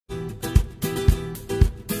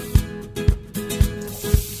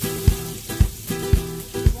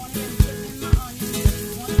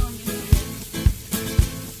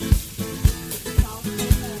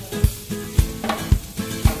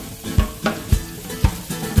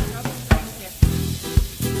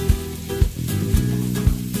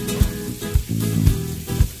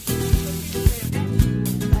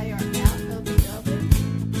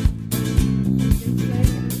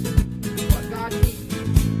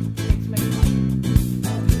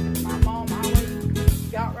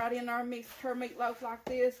never mixed her meatloaf like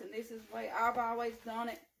this, and this is the way I've always done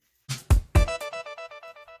it.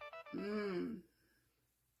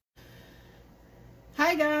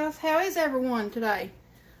 Hey guys, how is everyone today?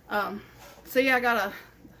 See, I got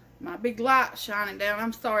my big light shining down.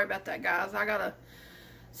 I'm sorry about that, guys. I gotta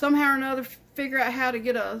somehow or another figure out how to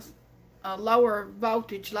get a lower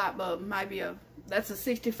voltage light bulb. Maybe that's a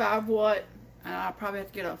 65 watt, and I'll probably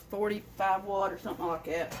have to get a 45 watt or something like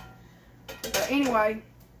that. But anyway,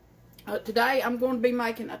 today I'm going to be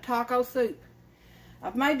making a taco soup.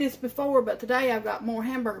 I've made this before, but today I've got more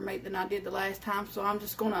hamburger meat than I did the last time, so I'm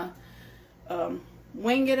just going to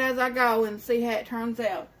wing it as I go and see how it turns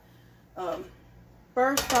out.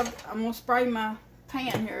 First, I'm going to spray my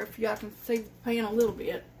pan here, if y'all can see the pan a little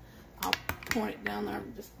bit. I'll point it down there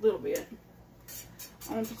just a little bit.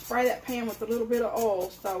 I'm going to spray that pan with a little bit of oil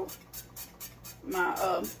so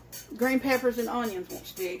my green peppers and onions won't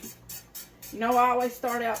stick. You know, I always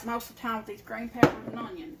start out most of the time with these green peppers and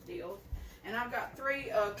onion deals. And I've got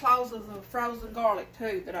 3 cloves of frozen garlic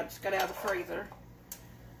too that I just got out of the freezer.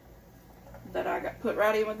 That I got put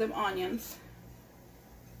right in with them onions.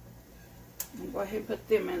 I'm going to go ahead and put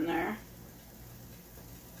them in there.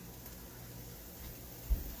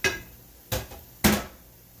 And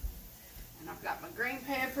I've got my green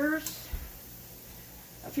peppers.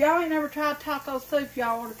 If y'all ain't never tried taco soup,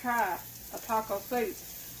 y'all ought to try a taco soup.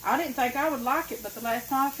 I didn't think I would like it, but the last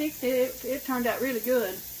time I fixed it, it turned out really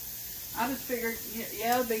good. I just figured,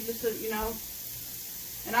 yeah, it'd be just a, you know.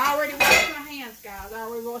 And I already washed my hands, guys. I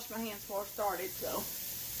already washed my hands before I started, so.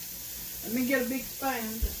 Let me get a big spoon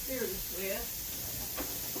to stir this with.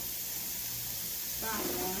 Find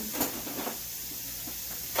one.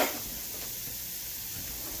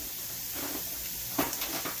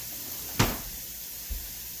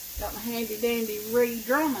 Got my handy dandy Reed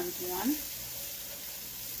Drummond's one.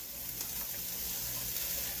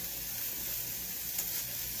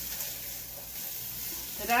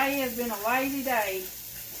 Today has been a lazy day,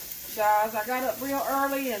 guys. I got up real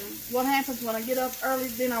early, and what happens when I get up early,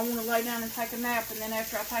 then I want to lay down and take a nap, and then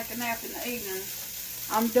after I take a nap in the evening,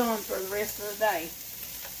 I'm done for the rest of the day.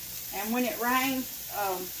 And when it rains,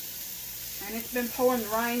 and it's been pouring the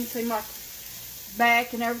rain, it seems like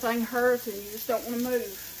back and everything hurts, and you just don't want to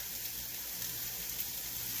move.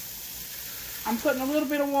 I'm putting a little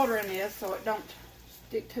bit of water in this so it don't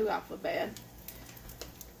stick too awful bad.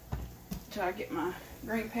 Until I get my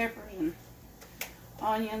green peppers and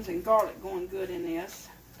onions and garlic going good in this.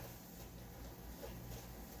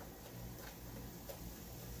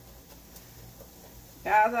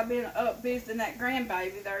 Guys, I've been up visiting that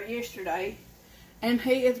grandbaby there yesterday, and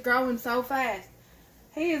he is growing so fast.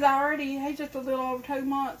 He's just a little over 2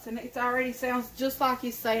 months, and it already sounds just like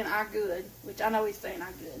he's saying "I good," which I know he's saying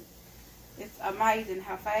 "I good." It's amazing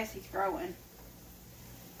how fast he's growing.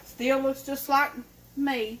 Still looks just like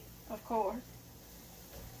me, of course.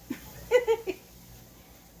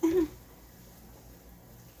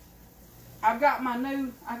 I got a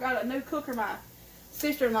new cooker. My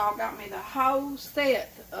sister-in-law got me the whole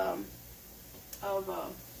set of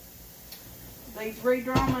these Reed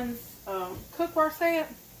Drummond's cookware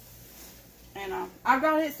set. And I've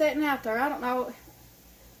got it sitting out there. I don't know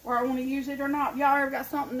where I want to use it or not. If y'all ever got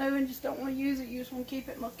something new and just don't want to use it, you just want to keep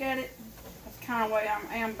it and look at it. That's the kind of way I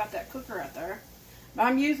am about that cooker right there. But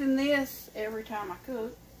I'm using this every time I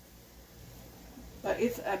cook. But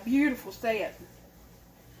it's a beautiful set.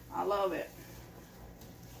 I love it.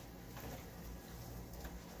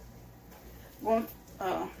 Going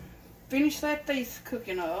to finish these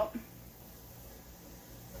cooking up.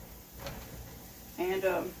 And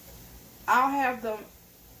I'll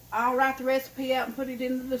write the recipe out and put it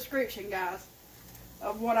in the description, guys,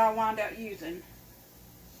 of what I wind up using.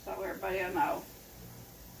 So everybody will know.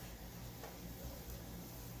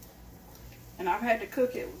 And I've had to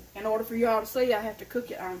cook it, in order for y'all to see, I have to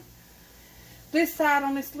cook it on this side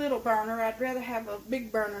on this little burner. I'd rather have a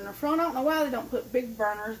big burner in the front. I don't know why they don't put big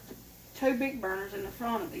burners, 2 big burners in the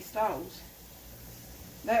front of these stoves.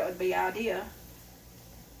 That would be ideal.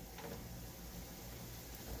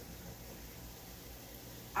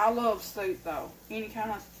 I love soup though. Any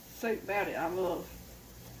kind of soup about it, I love.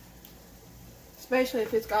 Especially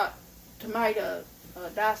if it's got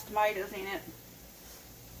diced tomatoes in it.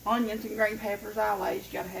 Onions and green peppers, always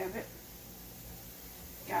got to have it.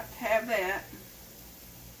 Got to have that.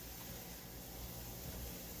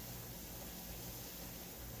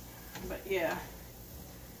 But yeah.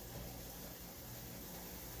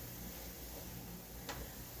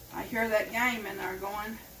 I hear that game in there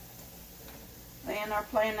going. They in there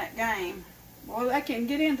playing that game. Well, they can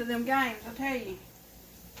get into them games, I tell you.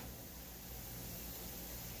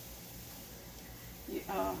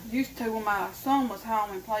 used to when my son was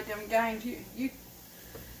home and played them games.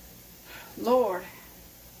 Lord,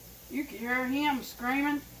 you could hear him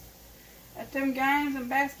screaming at them games and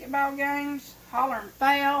basketball games, hollering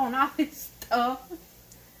foul and all this stuff.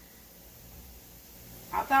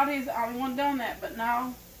 I thought he was the only one done that, but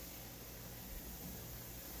no.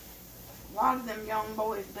 A lot of them young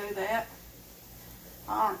boys do that.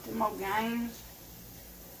 Hollering at them old games.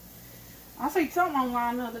 I see something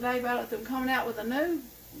online the other day about them coming out with a new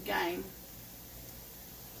game.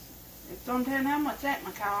 It's don't tell how much that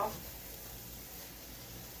might cost.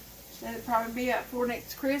 Said it'd probably be out for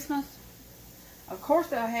next Christmas. Of course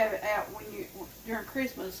they'll have it out during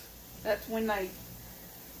Christmas. That's when they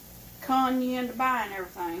con you into buying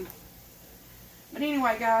everything. But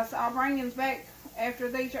anyway, guys, I'll bring them back after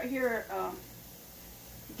these right here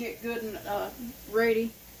get good and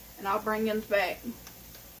ready, and I'll bring them back.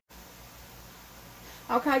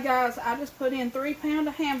 Okay, guys, I just put in 3 pounds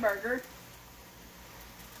of hamburger.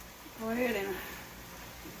 Go ahead and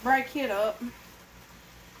break it up.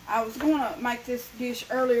 I was going to make this dish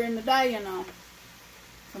earlier in the day, and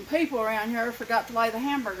some people around here forgot to lay the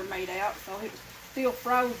hamburger meat out, so it was still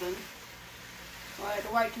frozen. So I had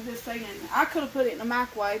to wait till this evening. I could have put it in the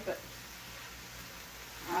microwave, but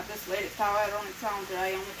I just let it thaw out on its own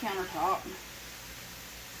today on the countertop.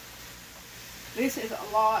 This is a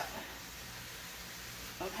lot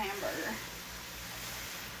of hamburger.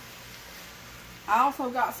 I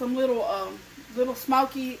also got some little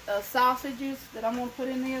smoky sausages that I'm going to put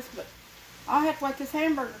in this, but I'll have to let this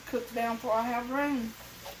hamburger cook down before I have room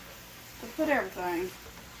to put everything.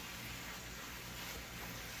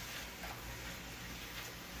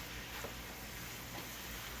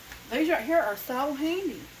 These right here are so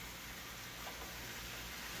handy.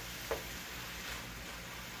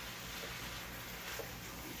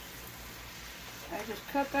 I just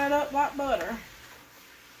cut that up like butter.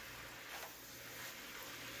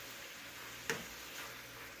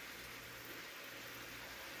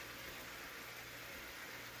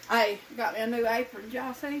 Hey, got me a new apron. Did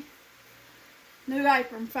y'all see? New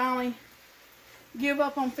apron. Finally give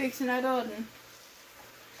up on fixing that oven.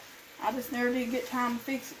 I just never did get time to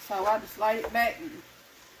fix it, so I just laid it back and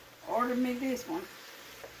ordered me this one.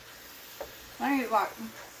 I think it's like,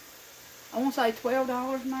 I want to say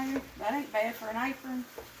 $12 maybe. That ain't bad for an apron.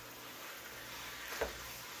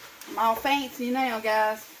 I'm all fancy now,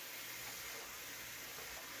 guys.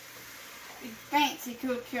 Big fancy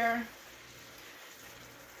cook here.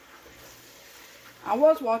 I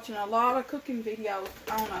was watching a lot of cooking videos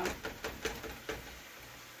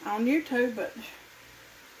on YouTube, but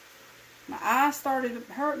my eyes started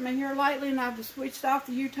hurting me here lately, and I've just switched off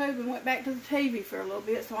the YouTube and went back to the TV for a little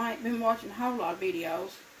bit, so I ain't been watching a whole lot of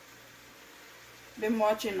videos. Been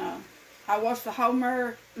watching, I watched the whole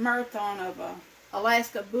marathon of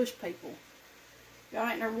Alaska Bush People. Y'all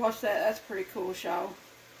ain't never watched that? That's a pretty cool show.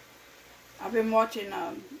 I've been watching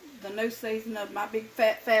the new season of My Big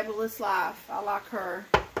Fat Fabulous Life. I like her.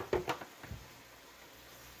 But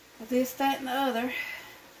this, that, and the other.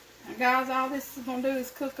 And guys, all this is going to do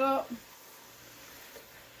is cook up.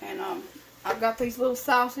 And I've got these little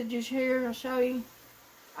sausages here. I'll show you.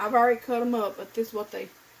 I've already cut them up, but this is what them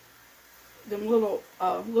little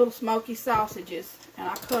smoky sausages. And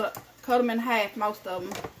I cut them in half, most of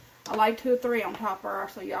them. I laid 2 or 3 on top of her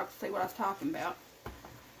so y'all can see what I was talking about.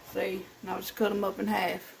 See, and I'll just cut them up in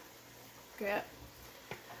half. Okay.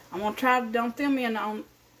 I'm going to try to dump them in on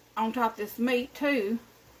top of this meat too,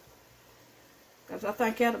 because I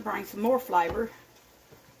think that'll bring some more flavor.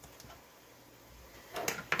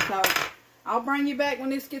 So, I'll bring you back when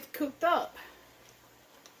this gets cooked up.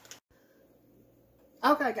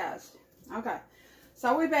 Okay, guys. Okay.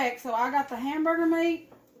 So, we're back. So, I got the hamburger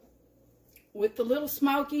meat with the little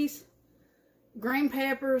smokies, green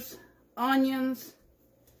peppers, onions,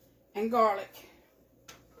 and garlic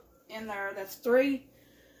in there. That's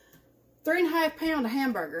 3.5 pounds of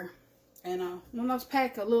hamburger. And one of those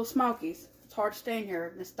pack of little smokies. It's hard to stand here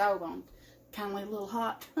in the stove on. Kind of a little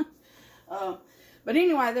hot. But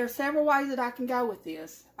anyway, there's several ways that I can go with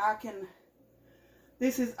this.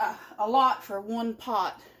 This is a lot for one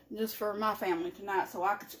pot, just for my family tonight. So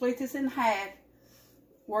I could split this in half,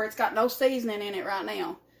 where it's got no seasoning in it right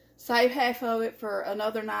now. Save half of it for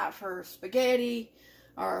another night for spaghetti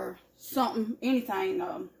or something,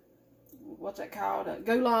 anything. What's that called?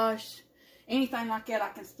 Goulash. Anything like that, I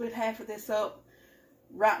can split half of this up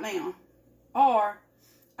right now. Or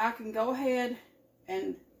I can go ahead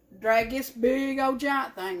and drag this big old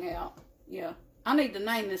giant thing out. Yeah, I need to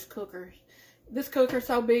name this cooker. This cooker's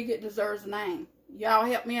so big it deserves a name. Y'all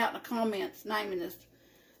help me out in the comments naming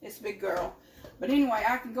It's a big girl. But anyway,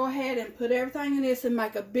 I can go ahead and put everything in this and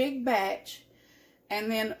make a big batch.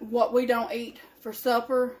 And then what we don't eat for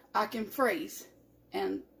supper, I can freeze.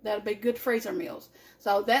 And that'll be good freezer meals.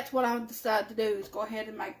 So that's what I decided to do, is go ahead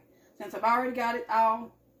and make, since I've already got it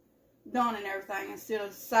all done and everything, instead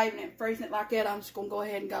of saving it and freezing it like that, I'm just going to go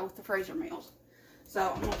ahead and go with the freezer meals.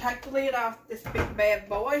 So I'm going to take the lid off this big bad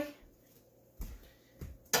boy.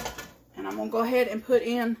 And I'm going to go ahead and put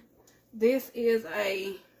in, this is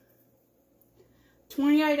a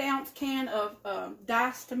 28-ounce can of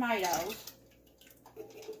diced tomatoes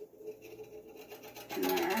in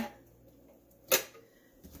there.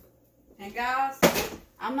 And guys,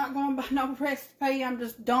 I'm not going by no recipe. I'm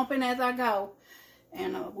just dumping as I go.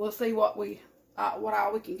 And we'll see what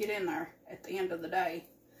all we can get in there at the end of the day.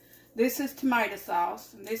 This is tomato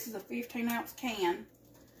sauce. And this is a 15-ounce can.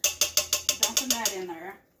 Dumping that in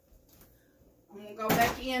there. I'm going to go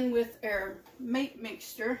back in with our meat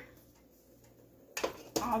mixture.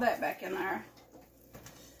 All that back in there.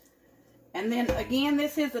 And then again,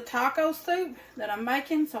 this is a taco soup that I'm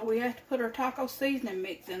making. So we have to put our taco seasoning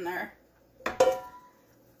mix in there.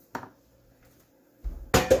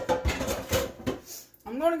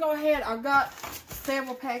 I'm going to go ahead. I've got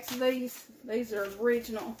several packs of these. These are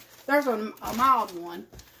original. There's a mild one.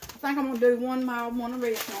 I think I'm going to do one mild, one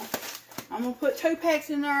original. I'm going to put 2 packs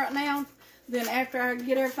in there right now. Then after I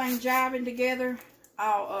get everything jiving together,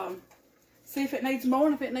 I'll see if it needs more.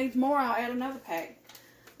 And if it needs more, I'll add another pack.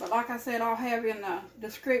 But like I said, I'll have in the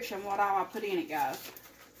description what all I put in it, guys.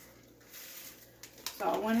 So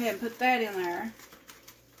I went ahead and put that in there.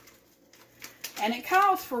 And it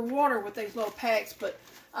calls for water with these little packs, but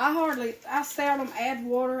I seldom add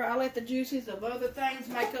water. I let the juices of other things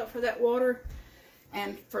make up for that water.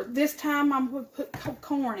 And for this time, I'm going to put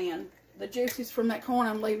corn in. The juices from that corn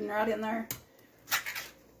I'm leaving right in there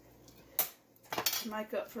to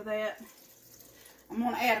make up for that. I'm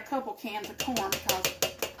going to add a couple cans of corn because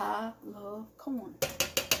I love corn.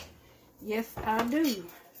 Yes, I do.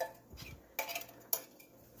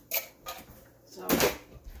 So,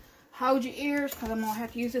 hold your ears because I'm going to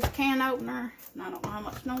have to use this can opener. And I don't know how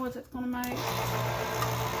much noise it's going to make.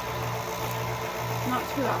 Not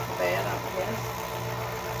too awful bad, I guess.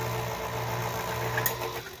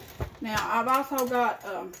 Now, I've also got,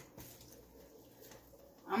 I'm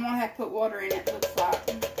going to have to put water in it, looks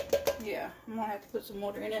like. Yeah, I'm going to have to put some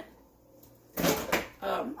water in it.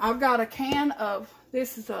 I've got a can of,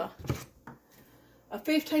 this is a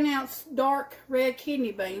 15-ounce dark red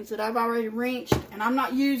kidney beans that I've already rinsed. And I'm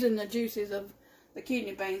not using the juices of the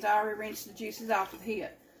kidney beans. I already rinsed the juices off with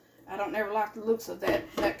it. I don't never like the looks of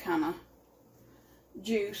that kind of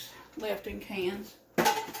juice left in cans.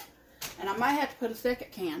 And I might have to put a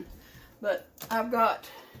second can. But I've got,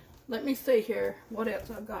 let me see here, what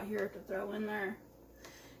else I've got here to throw in there.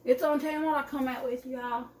 It's on time what I come out with,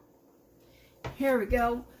 y'all. Here we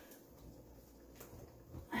go.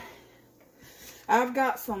 I've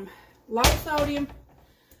got some low sodium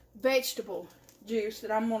vegetable juice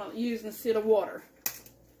that I'm going to use instead of water.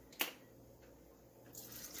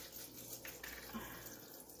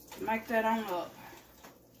 Make that on up.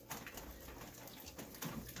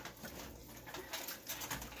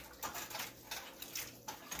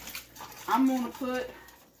 I'm going to put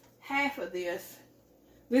half of this.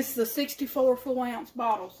 This is a 64 full-ounce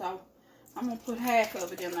bottle, so I'm going to put half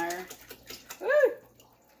of it in there. Woo!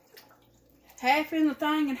 Half in the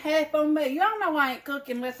thing and half on me. Y'all know I ain't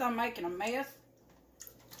cooking unless I'm making a mess.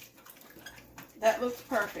 That looks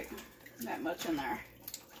perfect. That much in there.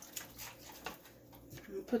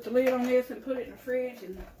 I'm going to put the lid on this and put it in the fridge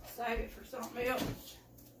and save it for something else.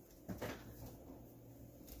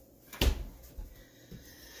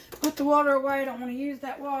 Put the water away. Don't want to use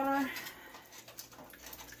that water.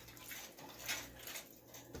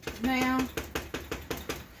 Now,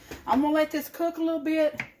 I'm going to let this cook a little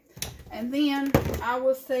bit. And then I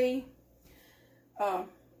will see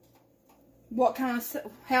what kind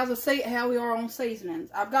of, how we are on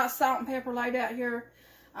seasonings. I've got salt and pepper laid out here.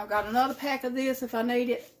 I've got another pack of this if I need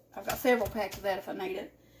it. I've got several packs of that if I need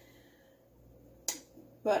it.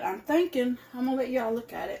 But I'm thinking, I'm going to let y'all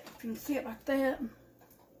look at it. If you can see it like that.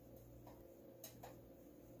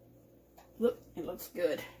 Look, it looks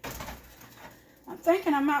good. I'm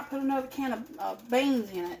thinking I might put another can of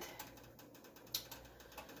beans in it.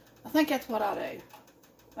 I think that's what I'll do. I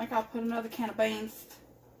think I'll put another can of beans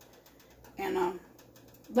and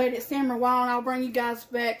let it simmer a while, and I'll bring you guys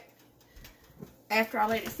back after I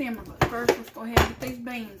let it simmer. But first, let's go ahead and get these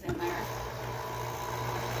beans in there.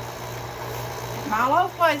 And all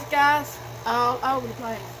over the place, guys. All over the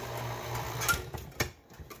place.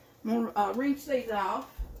 I'm going to rinse these off.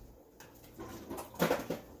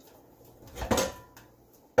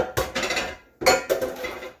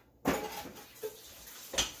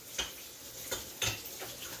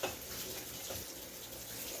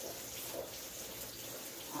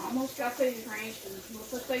 got these rinsed, and we'll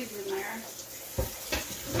put these in there.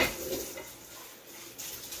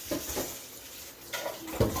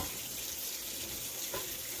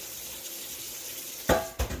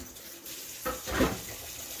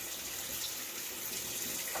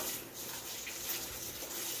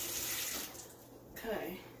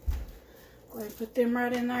 Okay, go ahead and put them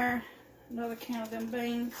right in there. Another can of them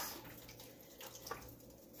beans.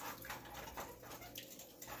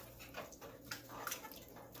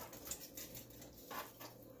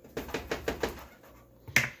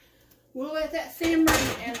 We'll let that simmer,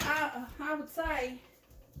 and I would say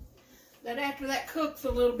that after that cooks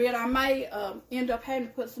a little bit, I may end up having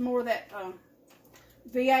to put some more of that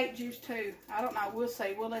V8 juice too. I don't know. We'll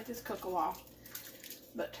see. We'll let this cook a while.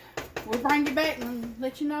 But we'll bring you back and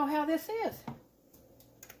let you know how this is.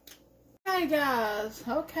 Hey guys.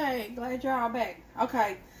 Okay. Glad you're all back.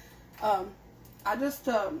 Okay. I just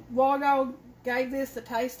a while ago gave this a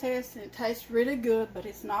taste test, and it tastes really good, but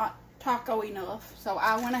it's not taco enough, so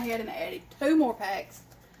I went ahead and added 2 more packs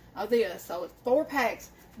of this, so it's 4 packs.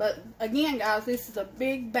 But again guys, this is a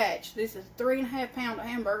big batch. This is 3.5 pound of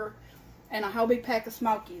hamburger and a whole big pack of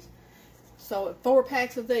smokies, so 4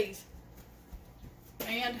 packs of these,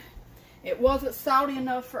 and it wasn't salty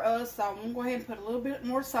enough for us, so I'm gonna go ahead and put a little bit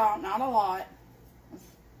more salt, not a lot,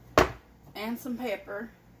 and some pepper.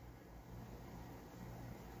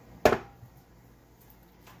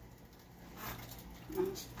 I'm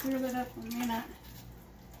going to stir that up a minute.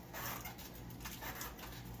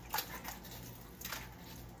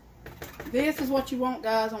 This is what you want,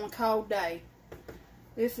 guys, on a cold day.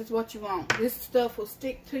 This is what you want. This stuff will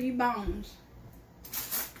stick to your bones.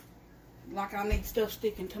 Like I need stuff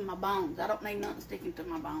sticking to my bones. I don't need nothing sticking to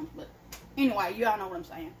my bones, but anyway, you all know what I'm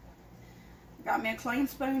saying. Got me a clean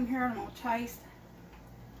spoon here, and I'm going to taste.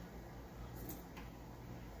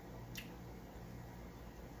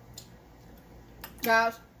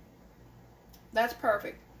 Guys, that's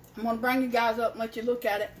perfect. I'm going to bring you guys up and let you look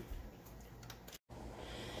at it.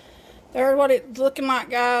 There's what it's looking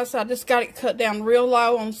like, guys. I just got it cut down real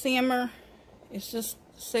low on simmer. It's just,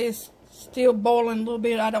 see, it's still boiling a little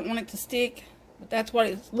bit. I don't want it to stick, but that's what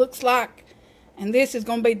it looks like. And this is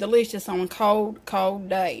going to be delicious on a cold, cold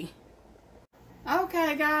day.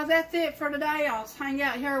 Okay, guys, that's it for today. I'll just hang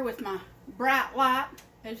out here with my bright light.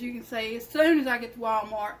 As you can see, as soon as I get to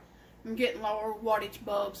Walmart, I'm getting lower wattage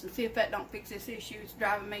bulbs, and see if that don't fix this issue. It's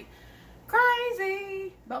driving me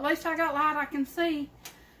crazy. But at least I got light I can see.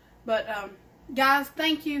 But guys,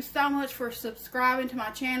 thank you so much for subscribing to my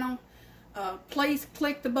channel. Please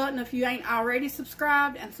click the button if you ain't already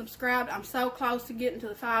subscribed, and subscribe. I'm so close to getting to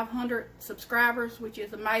the 500 subscribers, which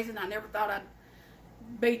is amazing. I never thought I'd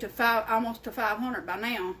be to almost to 500 by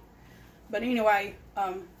now. But anyway,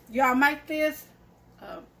 y'all make this.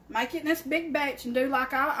 Make it in this big batch and do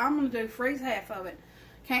like I'm going to do, freeze half of it.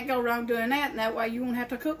 Can't go wrong doing that, and that way you won't have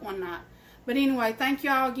to cook one night. But anyway, thank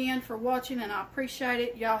y'all again for watching, and I appreciate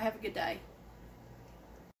it. Y'all have a good day.